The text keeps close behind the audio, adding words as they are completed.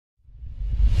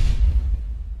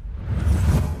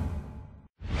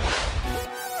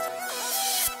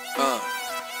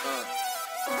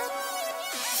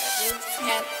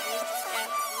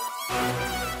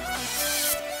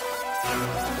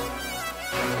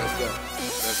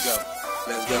Let's go.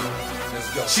 Let's go. Let's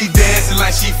go. She dancing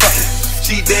like she fucking.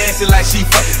 She dancing like she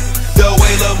fucking. The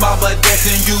way lil' mama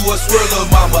dancing, you a swear lil'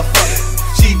 mama fucking.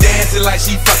 She dancing like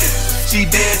she fucking. She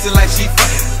dancing like she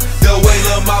fucking. The way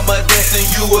lil' mama dancing,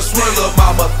 you a swear lil'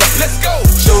 mama fucking. Let's go.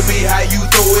 Show me how you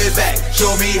throw it back. Show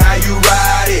me how you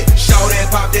ride it. Shout and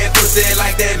pop that pussy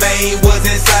like that man was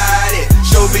inside it.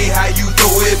 Show me how you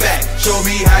throw it back. Show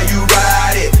me how you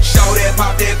ride it. Shout and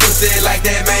pop that pussy like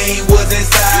that man was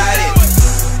inside it.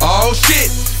 Oh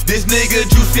shit. This nigga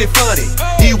juicy funny.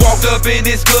 He walked up in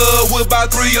this club with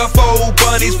about 3 or 4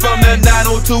 bunnies from the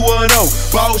 90210.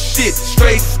 Raw shit,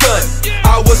 straight stun.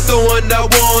 I was throwing the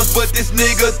ones, but this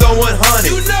nigga throwing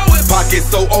honey. Pockets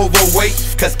so overweight,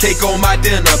 cause cake on my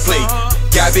dinner plate.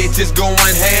 Got bitches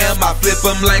going ham, I flip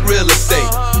them like real estate.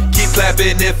 Keep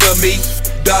clapping it for me,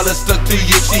 dollars stuck to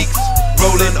your cheeks.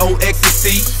 Rolling on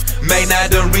ecstasy, may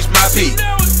not done reach my peak.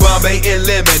 Bombay and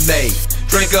lemonade,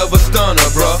 drink of a stunner,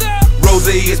 bruh.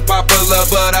 Rosé is popular,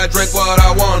 but I drink what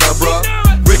I wanna, bruh.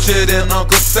 Richer than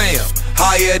Uncle Sam,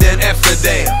 higher than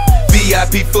Amsterdam.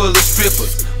 VIP full of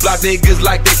strippers, block niggas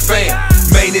like they spam.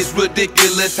 Man, it's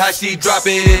ridiculous how she drop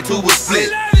it into a split.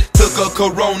 Took a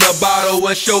Corona bottle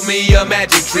and showed me a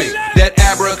magic trick. That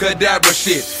abracadabra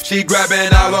shit, she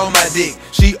grabbing all on my dick.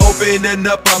 She opening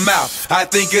up her mouth, I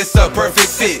think it's a perfect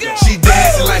fit. She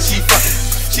dancing like she fucking.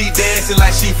 She dancing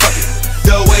like she fucking.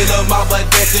 The way lil' mama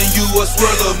dancing, you a swear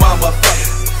lil' mama fucking.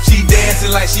 She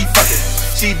dancing like she fucking.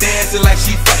 She dancing like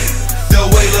she fucking. The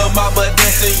way lil' mama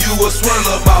dancing, you a swear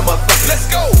lil' mama fucking. Let's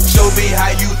go. Show me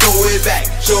how you throw it back.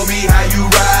 Show me how you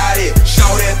ride it.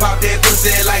 Shout and pop that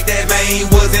pussy like that man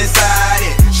was inside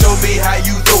it. Show me how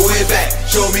you throw it back.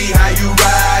 Show me how you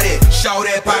ride it. Shout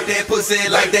and pop that pussy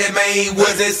like that man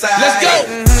was inside it. Let's go.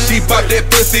 She pop that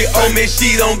pussy on me,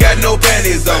 she don't got no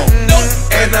panties on.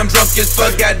 And I'm drunk as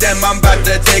fuck, goddamn, I'm about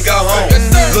to take her home.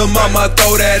 Lil' mama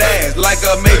throw that ass like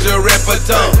a major rapper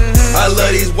tongue. I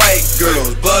love these white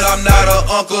girls, but I'm not her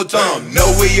Uncle Tom. Know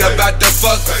we about to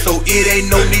fuck, so it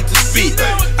ain't no need to speak.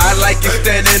 I like it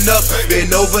standing up,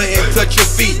 bend over and touch your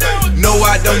feet. No,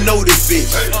 I don't know this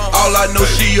bitch, all I know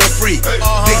she a freak.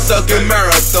 Dick sucking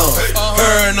marathon,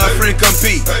 her and her friend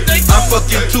compete. I'm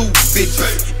fucking 2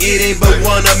 bitches, it ain't but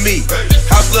one of me.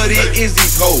 How slutty is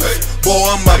these hoes? Boy,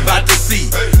 I'm about to see.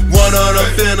 One of them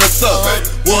finna suck,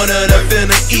 one of them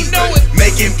finna eat.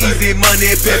 Making easy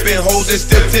money, pimpin' hoes in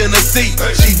still Tennessee.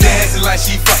 She dancing like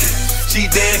she fucking. She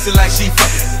dancing like she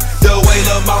fucking. The way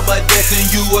lil' mama dancing,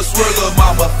 you a swear lil'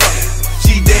 mama fucking.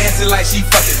 She dancing like she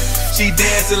fucking. She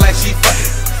dancing like she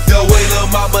fucking. The way lil'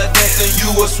 mama dancing,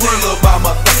 you a swear lil'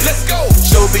 mama fucking. Let's go.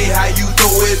 Show me how you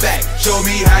throw it back. Show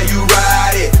me how you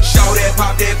ride it. Shout and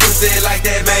pop that pussy like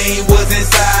that man was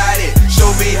inside it. Show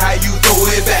me how you throw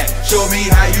it back. Show me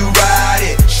how you ride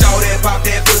it. Shout and pop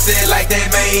that pussy like that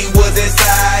man was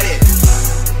inside it.